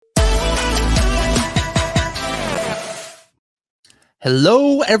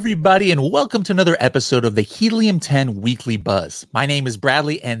Hello, everybody, and welcome to another episode of the Helium 10 Weekly Buzz. My name is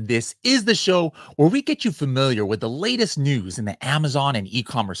Bradley, and this is the show where we get you familiar with the latest news in the Amazon and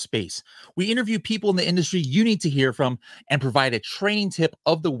e-commerce space. We interview people in the industry you need to hear from and provide a training tip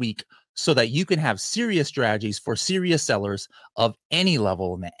of the week so that you can have serious strategies for serious sellers of any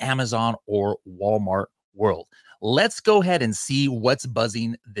level in the Amazon or Walmart world. Let's go ahead and see what's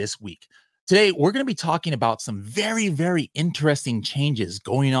buzzing this week. Today, we're going to be talking about some very, very interesting changes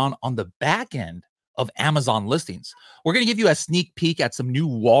going on the back end of Amazon listings. We're going to give you a sneak peek at some new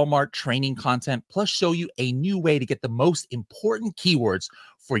Walmart training content, plus show you a new way to get the most important keywords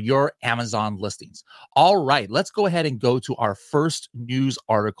for your Amazon listings. All right, let's go ahead and go to our first news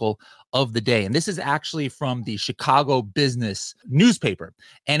article of the day. And this is actually from the Chicago Business newspaper.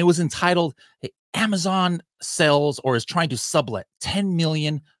 And it was entitled, Amazon sells or is trying to sublet 10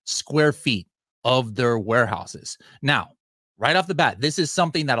 million square feet of their warehouses. Now, right off the bat, this is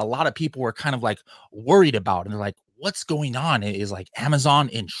something that a lot of people were kind of like worried about. And they're like, what's going on? Is like Amazon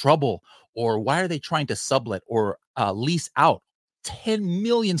in trouble? Or why are they trying to sublet or lease out 10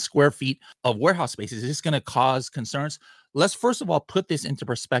 million square feet of warehouse space? Is this going to cause concerns? Let's first of all put this into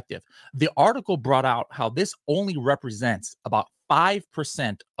perspective. The article brought out how this only represents about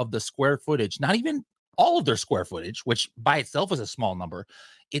 5% of the square footage, not even all of their square footage, which by itself is a small number.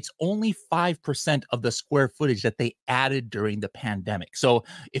 It's only 5% of the square footage that they added during the pandemic. So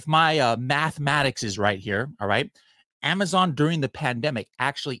if my mathematics is right here, all right, Amazon during the pandemic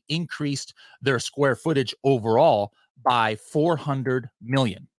actually increased their square footage overall by 400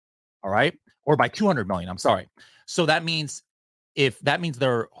 million, all right, or by 200 million, I'm sorry. So that means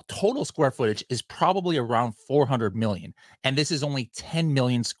their total square footage is probably around 400 million, and this is only 10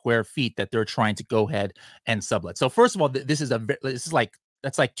 million square feet that they're trying to go ahead and sublet. So first of all, this is like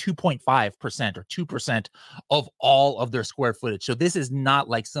that's like 2.5% or 2% of all of their square footage. So this is not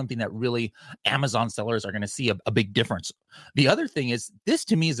like something that really Amazon sellers are going to see a big difference. The other thing is, this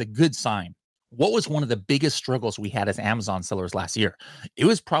to me is a good sign. What was one of the biggest struggles we had as Amazon sellers last year? It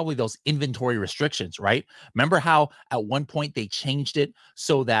was probably those inventory restrictions, right? Remember how at one point they changed it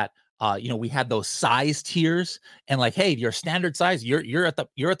so that we had those size tiers, and like, hey, your standard size, you're at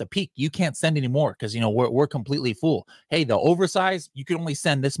the peak. You can't send anymore because we're completely full. Hey, the oversized, you can only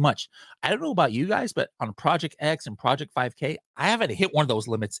send this much. I don't know about you guys, but on Project X and Project 5K, I haven't hit one of those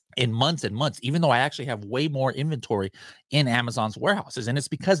limits in months and months, even though I actually have way more inventory in Amazon's warehouses. And it's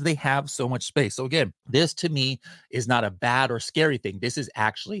because they have so much space. So again, this to me is not a bad or scary thing. This is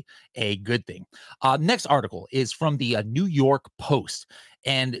actually a good thing. Next article is from the New York Post.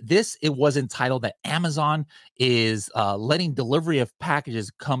 And it was entitled that Amazon is letting delivery of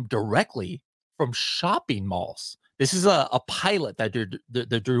packages come directly from shopping malls. This is a pilot that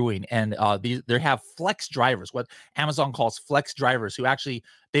they're doing, and they have flex drivers, what Amazon calls flex drivers, who actually,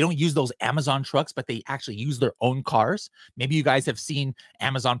 they don't use those Amazon trucks, but they actually use their own cars. Maybe you guys have seen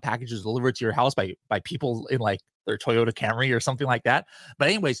Amazon packages delivered to your house by people in like their Toyota Camry or something like that. But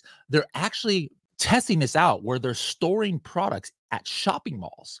anyways, they're actually testing this out where they're storing products at shopping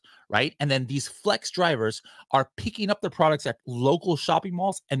malls, right? And then these flex drivers are picking up the products at local shopping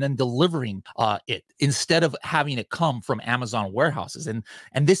malls and then delivering it instead of having it come from Amazon warehouses. And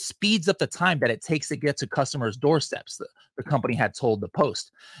this speeds up the time that it takes to get to customers' doorsteps, the company had told the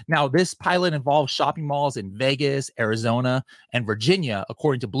Post. Now, this pilot involves shopping malls in Vegas, Arizona, and Virginia,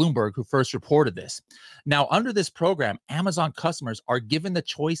 according to Bloomberg, who first reported this. Now, under this program, Amazon customers are given the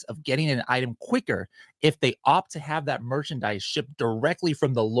choice of getting an item quicker if they opt to have that merchandise shipped directly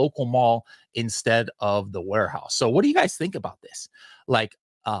from the local mall instead of the warehouse. So what do you guys think about this? Like,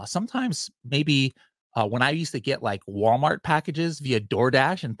 sometimes maybe when I used to get like Walmart packages via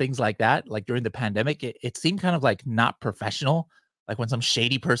DoorDash and things like that, like during the pandemic, it seemed kind of like not professional. Like when some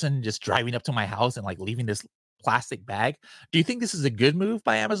shady person just driving up to my house and like leaving this plastic bag. Do you think this is a good move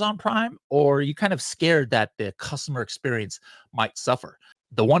by Amazon Prime, or are you kind of scared that the customer experience might suffer?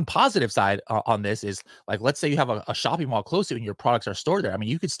 The one positive side on this is, like, let's say you have a shopping mall close to you and your products are stored there. I mean,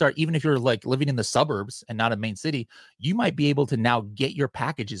 you could start, even if you're like living in the suburbs and not a main city, you might be able to now get your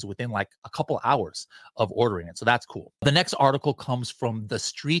packages within like a couple hours of ordering it. So that's cool. The next article comes from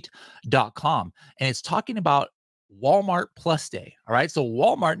thestreet.com, and it's talking about Walmart Plus Day. All right. So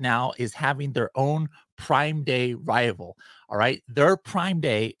Walmart now is having their own Prime Day rival. All right. Their Prime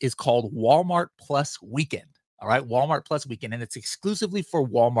Day is called Walmart Plus Weekend. All right, Walmart Plus Weekend, and it's exclusively for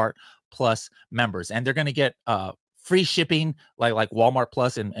Walmart Plus members. And they're going to get free shipping like Walmart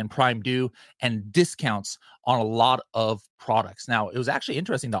Plus and Prime do, and discounts on a lot of products. Now, it was actually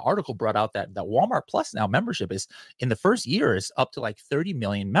interesting. The article brought out that Walmart Plus now membership is, in the first year, is up to like 30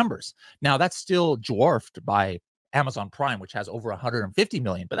 million members. Now, that's still dwarfed by Amazon Prime, which has over 150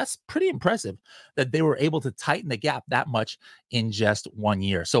 million. But that's pretty impressive that they were able to tighten the gap that much in just 1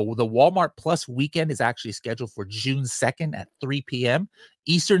 year. So the Walmart Plus weekend is actually scheduled for June 2nd at 3 p.m.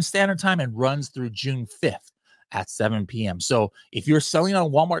 Eastern Standard Time and runs through June 5th at 7 p.m. So if you're selling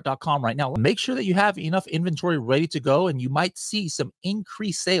on walmart.com right now, make sure that you have enough inventory ready to go, and you might see some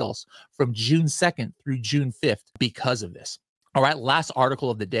increased sales from June 2nd through June 5th because of this. All right, last article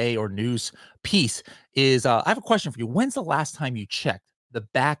of the day or news piece is I have a question for you. When's the last time you checked the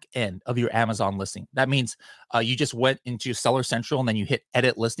back end of your Amazon listing? That means you just went into Seller Central and then you hit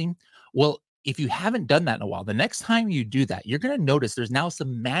edit listing. Well, if you haven't done that in a while, the next time you do that, you're going to notice there's now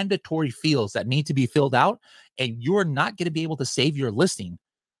some mandatory fields that need to be filled out, and you're not going to be able to save your listing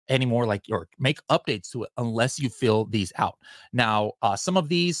anymore, or make updates to it unless you fill these out. Now, some of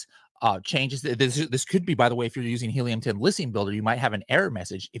these changes, this could be, by the way, if you're using Helium 10 Listing Builder, you might have an error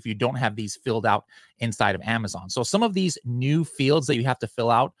message if you don't have these filled out inside of Amazon. So some of these new fields that you have to fill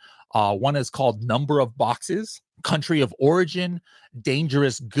out, one is called number of boxes, country of origin,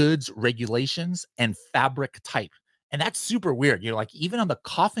 dangerous goods regulations, and fabric type. And that's super weird. You're like, even on the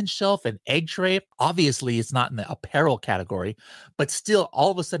coffin shelf and egg tray, obviously it's not in the apparel category, but still all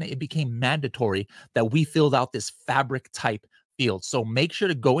of a sudden it became mandatory that we filled out this fabric type field. So make sure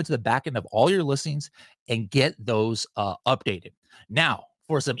to go into the back end of all your listings and get those updated. Now,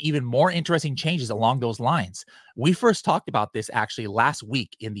 for some even more interesting changes along those lines, we first talked about this actually last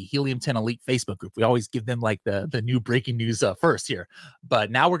week in the Helium 10 Elite Facebook group. We always give them like the new breaking news first here,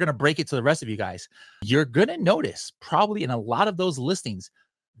 but now we're going to break it to the rest of you guys. You're going to notice probably in a lot of those listings,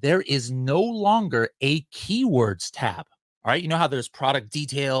 there is no longer a keywords tab. All right, you know how there's product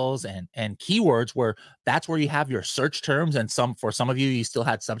details and keywords, where that's where you have your search terms, and for some of you still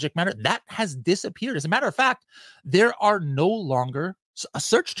had subject matter. That has disappeared. As a matter of fact, there are no longer a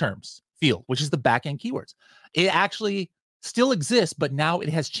search terms field, which is the backend keywords. It actually still exists, but now it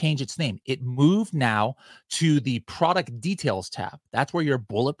has changed its name. It moved now to the product details tab. That's where your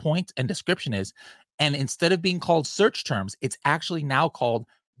bullet point and description is. And instead of being called search terms, it's actually now called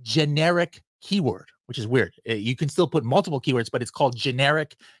generic keyword, which is weird. You can still put multiple keywords, but it's called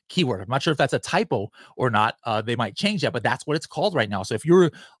generic keyword. I'm not sure if that's a typo or not. They might change that, but that's what it's called right now. So if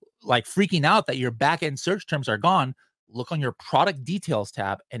you're like freaking out that your backend search terms are gone, look on your product details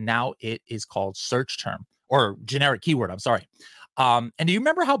tab, and now it is called search term or generic keyword. I'm sorry. And do you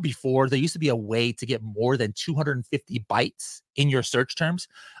remember how before there used to be a way to get more than 250 bytes in your search terms?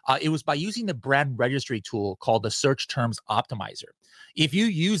 It was by using the brand registry tool called the Search Terms Optimizer. If you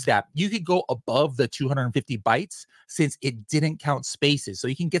use that, you could go above the 250 bytes since it didn't count spaces. So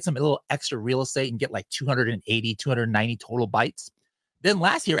you can get some little extra real estate and get like 280, 290 total bytes. Then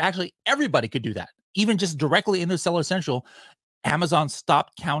last year, actually, everybody could do that. Even just directly in their Seller Central, Amazon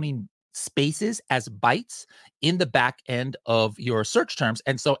stopped counting spaces as bytes in the back end of your search terms.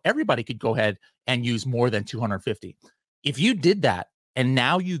 And so everybody could go ahead and use more than 250. If you did that and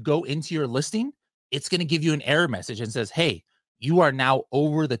now you go into your listing, it's going to give you an error message and says, hey, you are now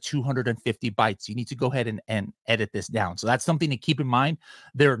over the 250 bytes. You need to go ahead and edit this down. So that's something to keep in mind.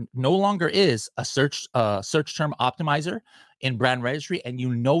 There no longer is a search term optimizer in brand registry, and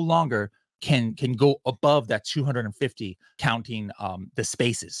you no longer can go above that 250 counting the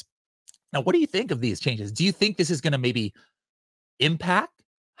spaces. Now, what do you think of these changes? Do you think this is going to maybe impact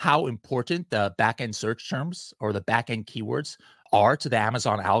how important the backend search terms or the backend keywords are to the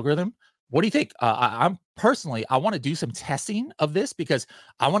Amazon algorithm? What do you think? I'm personally, I want to do some testing of this because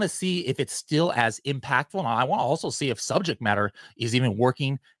I want to see if it's still as impactful. And I want to also see if subject matter is even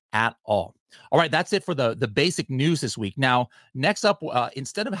working at all. All right, that's it for the basic news this week. Now, next up,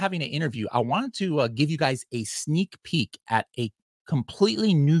 instead of having an interview, I wanted to give you guys a sneak peek at a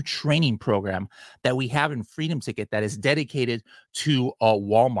completely new training program that we have in Freedom Ticket that is dedicated to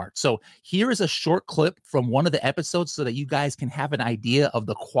Walmart. So here is a short clip from one of the episodes so that you guys can have an idea of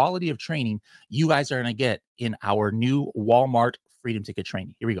the quality of training you guys are going to get in our new Walmart Freedom Ticket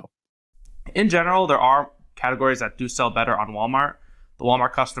training. Here we go. In general, there are categories that do sell better on Walmart. The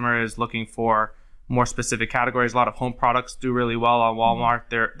Walmart customer is looking for more specific categories. A lot of home products do really well on Walmart.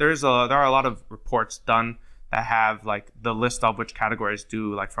 There are a lot of reports done that have like the list of which categories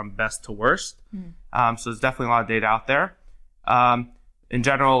do like from best to worst. So there's definitely a lot of data out there. In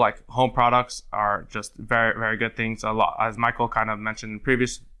general, like home products are just very, very good things. A lot, as Michael kind of mentioned in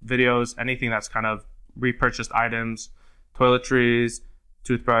previous videos, anything that's kind of repurchased items, toiletries,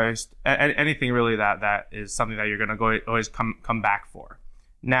 toothbrush, anything really that is something that you're going to always come back for.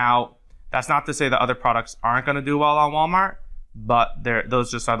 Now, that's not to say that other products aren't going to do well on Walmart, but those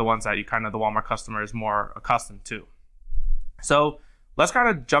just are the ones that the Walmart customer is more accustomed to. So let's kind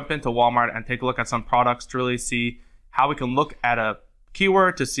of jump into Walmart and take a look at some products to really see how we can look at a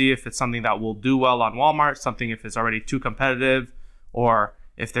keyword to see if it's something that will do well on Walmart, something if it's already too competitive, or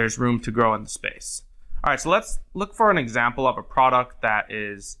if there's room to grow in the space. All right, so let's look for an example of a product that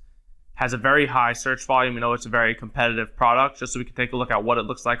has a very high search volume. We know it's a very competitive product, just so we can take a look at what it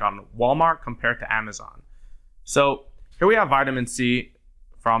looks like on Walmart compared to Amazon. So here we have vitamin C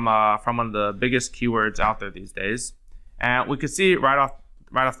from one of the biggest keywords out there these days, and we can see right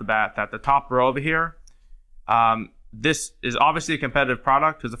off the bat that the top row over here, this is obviously a competitive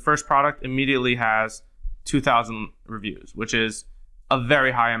product because the first product immediately has 2,000 reviews, which is a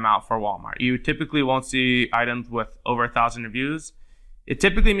very high amount for Walmart. You typically won't see items with over 1,000 reviews. It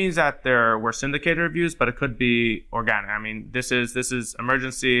typically means that there were syndicated reviews, but it could be organic. I mean, this is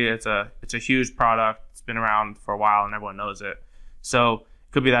Emergen-C. It's a huge product. It's been around for a while and everyone knows it. So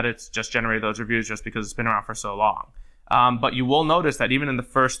it could be that it's just generated those reviews just because it's been around for so long. But you will notice that even in the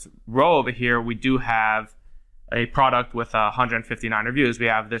first row over here, we do have a product with 159 reviews. We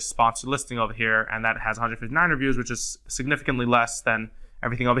have this sponsored listing over here, and that has 159 reviews, which is significantly less than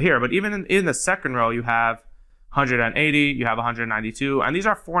everything over here. But even in the second row, you have 180, you have 192, and these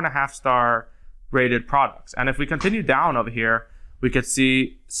are 4.5 star rated products. And if we continue down over here, we could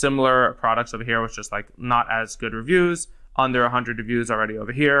see similar products over here, which is like not as good reviews, under 100 reviews already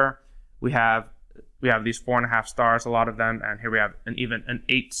over here. We have these 4.5 stars, a lot of them, and here we have an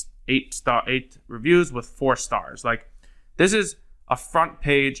 8 reviews with 4 stars. Like, this is a front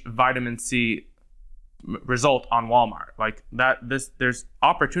page vitamin C result on Walmart. Like that, there's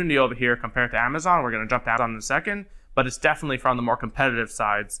opportunity over here compared to Amazon. We're going to jump to Amazon in a second, but it's definitely from the more competitive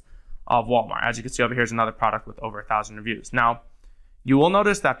sides of Walmart. As you can see over here is another product with over 1,000 reviews. Now, you will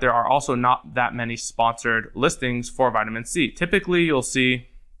notice that there are also not that many sponsored listings for vitamin C. Typically, you'll see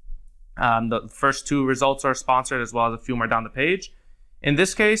the first 2 results are sponsored, as well as a few more down the page. In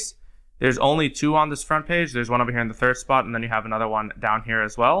this case, there's only 2 on this front page. There's one over here in the 3rd spot, and then you have another one down here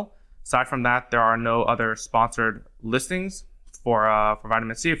as well. Aside from that, there are no other sponsored listings for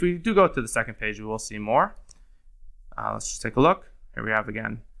vitamin C. If we do go to the 2nd page, we will see more. Let's just take a look. Here we have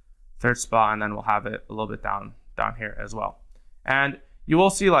again 3rd spot, and then we'll have it a little bit down here as well. And you will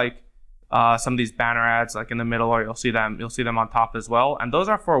see like some of these banner ads like in the middle, or you'll see them on top as well. And those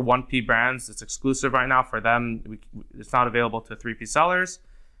are for 1P brands. It's exclusive right now for them. It's not available to 3P sellers.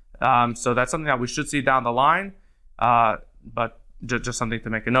 So that's something that we should see down the line, but just something to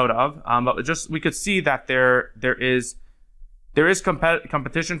make a note of. But just we could see that there is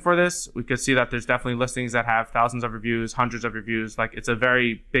competition for this. We could see that there's definitely listings that have thousands of reviews, hundreds of reviews. Like, it's a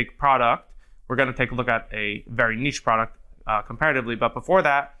very big product. We're going to take a look at a very niche product comparatively. But before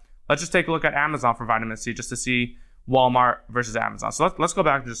that, let's just take a look at Amazon for vitamin C just to see Walmart versus Amazon. So let's go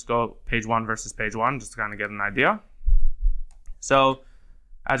back and just go page 1 versus page 1 just to kind of get an idea. So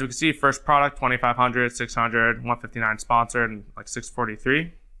as we can see, first product, 2,500, 600, 159 sponsored, and like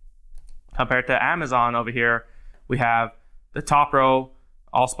 643. Compared to Amazon over here, we have the top row,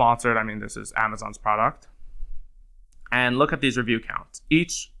 all sponsored. I mean, this is Amazon's product. And look at these review counts,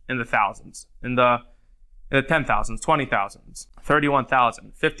 each in the thousands, in the 10,000s, 20,000s,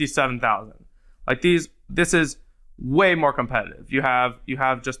 31,000, 57,000. Like this is way more competitive. You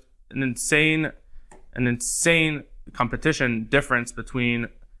have just an insane competition difference between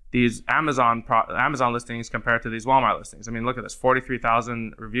these Amazon listings compared to these Walmart listings. I mean, look at this,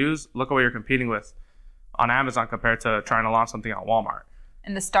 43,000 reviews. Look at what you're competing with on Amazon compared to trying to launch something on Walmart.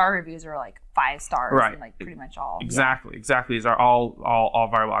 And the star reviews are like 5 stars, right? And like pretty much all. Exactly. These are all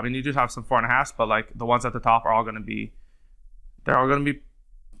very well. I mean, you do have some 4.5s, but like the ones at the top are all going to be,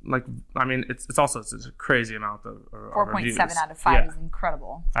 like, I mean, it's a crazy amount of 4.7 out of 5 is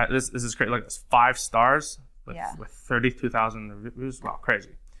incredible. This is great. Look at this, 5 stars with 32,000 reviews. Wow,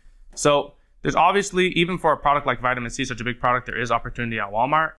 crazy. So there's obviously, even for a product like vitamin C, such a big product, there is opportunity at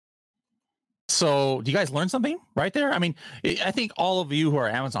Walmart. So do you guys learn something right there? I mean, I think all of you who are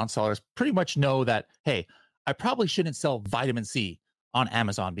Amazon sellers pretty much know that, hey, I probably shouldn't sell vitamin C on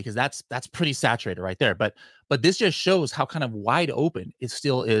Amazon because that's pretty saturated right there. But this just shows how kind of wide open it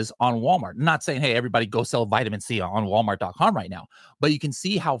still is on Walmart. I'm not saying, hey, everybody go sell vitamin C on Walmart.com right now, but you can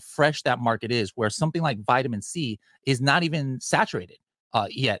see how fresh that market is, where something like vitamin C is not even saturated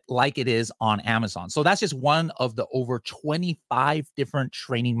yet, like it is on Amazon. So that's just one of the over 25 different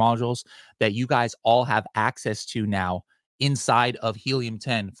training modules that you guys all have access to now inside of Helium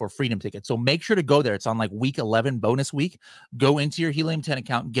 10 for Freedom Ticket. So make sure to go there. It's on like week 11 bonus week. Go into your Helium 10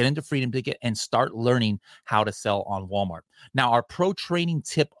 account, get into Freedom Ticket, and start learning how to sell on Walmart. Now, our pro training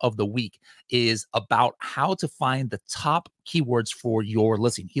tip of the week is about how to find the top keywords for your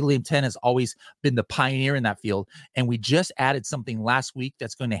listing. Helium 10 has always been the pioneer in that field, and we just added something last week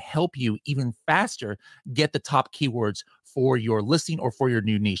that's going to help you even faster get the top keywords for your listing or for your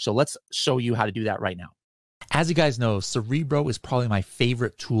new niche. So let's show you how to do that right now. As you guys know, Cerebro is probably my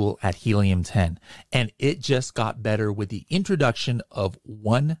favorite tool at Helium 10, and it just got better with the introduction of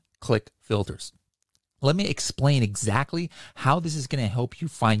one-click filters. Let me explain exactly how this is going to help you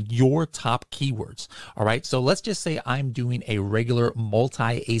find your top keywords. All right. So let's just say I'm doing a regular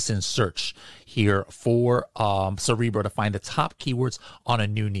multi-ASIN search here for Cerebro to find the top keywords on a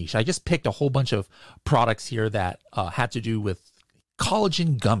new niche. I just picked a whole bunch of products here that had to do with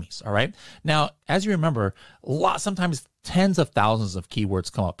collagen gummies. All right. Now, as you remember, sometimes tens of thousands of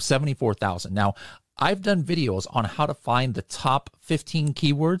keywords come up, 74,000. Now, I've done videos on how to find the top 15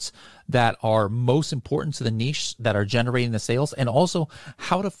 keywords that are most important to the niche that are generating the sales, and also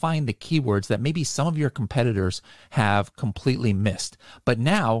how to find the keywords that maybe some of your competitors have completely missed. But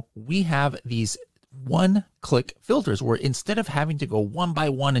now we have these one-click filters where instead of having to go one by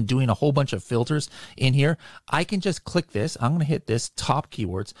one and doing a whole bunch of filters in here, I can just click this. I'm going to hit this top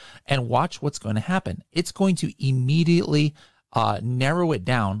keywords and watch what's going to happen. It's going to immediately narrow it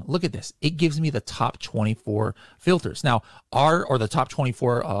down. Look at this. It gives me the top 24 filters. Now, or the top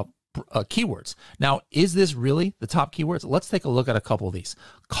 24 keywords. Now, is this really the top keywords? Let's take a look at a couple of these.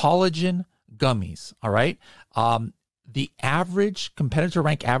 Collagen gummies. All right. The average competitor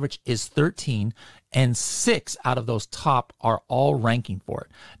rank average is 13, and 6 out of those top are all ranking for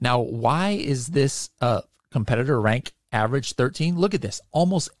it. Now, why is this competitor rank average 13? Look at this.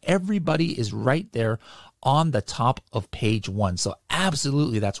 Almost everybody is right there on the top of page 1. So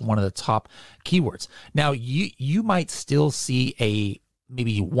absolutely, that's one of the top keywords. Now, you might still see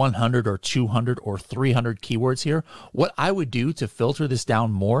maybe 100 or 200 or 300 keywords here. What I would do to filter this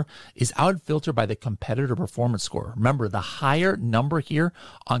down more is I would filter by the competitor performance score. Remember, the higher number here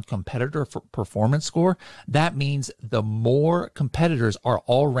on competitor performance score, that means the more competitors are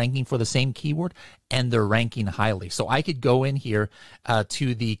all ranking for the same keyword and they're ranking highly. So I could go in here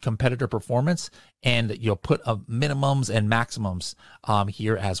to the competitor performance and you'll put minimums and maximums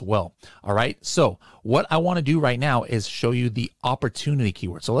here as well. All right. So what I want to do right now is show you the opportunity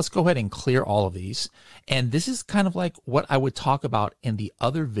keyword. So let's go ahead and clear all of these. And this is kind of like what I would talk about in the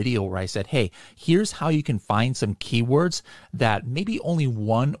other video where I said, hey, here's how you can find some keywords that maybe only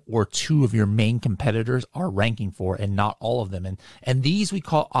 1 or 2 of your main competitors are ranking for and not all of them. And these we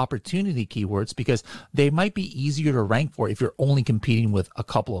call opportunity keywords because they might be easier to rank for if you're only competing with a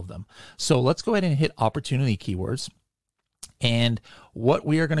couple of them. So let's go ahead and hit opportunity keywords. And what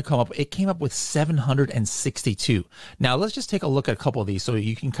we are going to come up, it came up with 762. Now let's just take a look at a couple of these so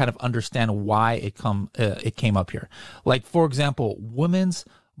you can kind of understand why it came up here. Like for example, women's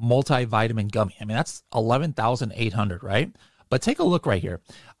multivitamin gummy. I mean, that's 11,800, right? But take a look right here.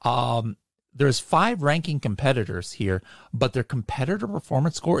 There's 5 ranking competitors here, but their competitor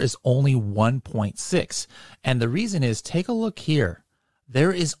performance score is only 1.6. And the reason is, take a look here.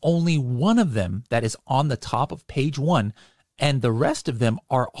 There is only one of them that is on the top of page 1, and the rest of them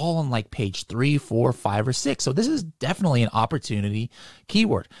are all on like page 3, 4, 5, or 6. So this is definitely an opportunity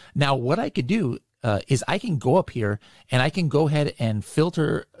keyword. Now, what I could do is I can go up here and I can go ahead and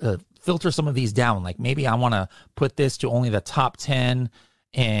filter some of these down. Like maybe I want to put this to only the top 10,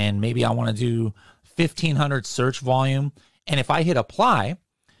 and maybe I want to do 1,500 search volume. And if I hit apply,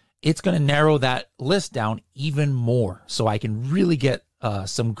 it's going to narrow that list down even more. So I can really get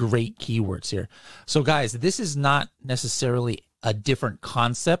some great keywords here. So guys, this is not necessarily a different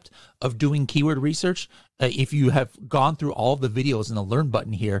concept of doing keyword research. If you have gone through all of the videos in the learn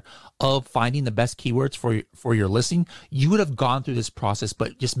button here of finding the best keywords for your listing, you would have gone through this process,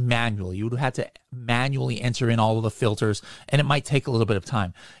 but just manually. You would have had to manually enter in all of the filters, and it might take a little bit of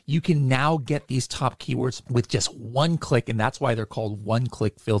time. You can now get these top keywords with just one click, and that's why they're called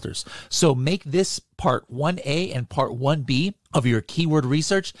one-click filters. So make this part 1A and part 1B of your keyword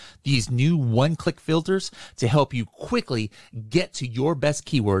research, these new one-click filters, to help you quickly get to your best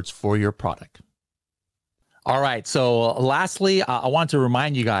keywords for your product. All right. So lastly, I want to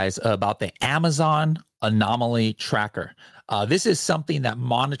remind you guys about the Amazon Anomaly Tracker. This is something that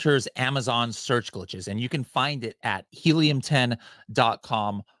monitors Amazon search glitches, and you can find it at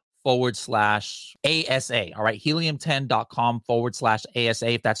helium10.com h10.com/ASA. All right. helium10.com/ASA.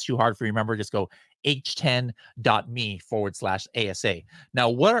 If that's too hard for you, remember, just go h10.me/ASA. Now,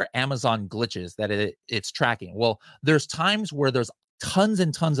 what are Amazon glitches that it's tracking? Well, there's times where there's tons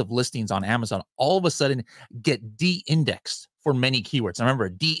and tons of listings on Amazon all of a sudden get de-indexed for many keywords. Now, remember,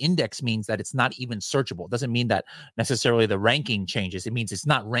 de-index means that it's not even searchable. It doesn't mean that necessarily the ranking changes. It means it's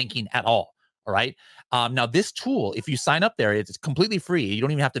not ranking at all. All right. Now, this tool, if you sign up there, it's completely free. You don't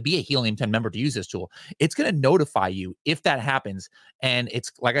even have to be a Helium 10 member to use this tool. It's going to notify you if that happens. And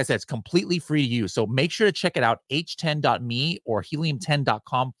it's, like I said, it's completely free to use. So make sure to check it out, h10.me or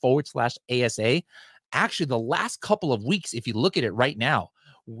helium10.com/ASA. Actually, the last couple of weeks, if you look at it right now,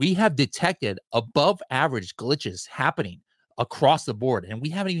 we have detected above average glitches happening across the board. And we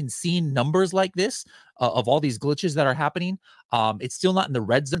haven't even seen numbers like this of all these glitches that are happening. It's still not in the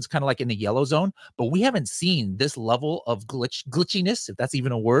red zone. It's kind of like in the yellow zone, but we haven't seen this level of glitchiness, if that's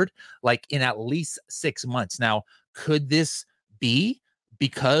even a word, like in at least 6 months. Now, could this be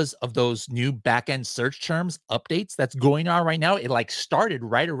because of those new back-end search terms updates that's going on right now? It like started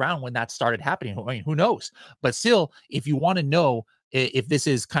right around when that started happening. I mean, who knows? But still, if you want to know if this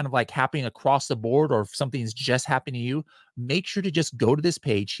is kind of like happening across the board or if something's just happening to you, make sure to just go to this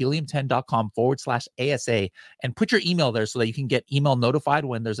page, helium10.com/ASA, and put your email there so that you can get email notified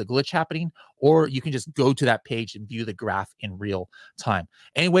when there's a glitch happening, or you can just go to that page and view the graph in real time.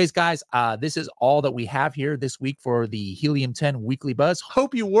 Anyways, guys, this is all that we have here this week for the Helium 10 Weekly Buzz.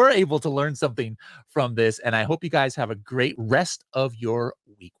 Hope you were able to learn something from this, and I hope you guys have a great rest of your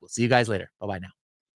week. We'll see you guys later. Bye-bye now.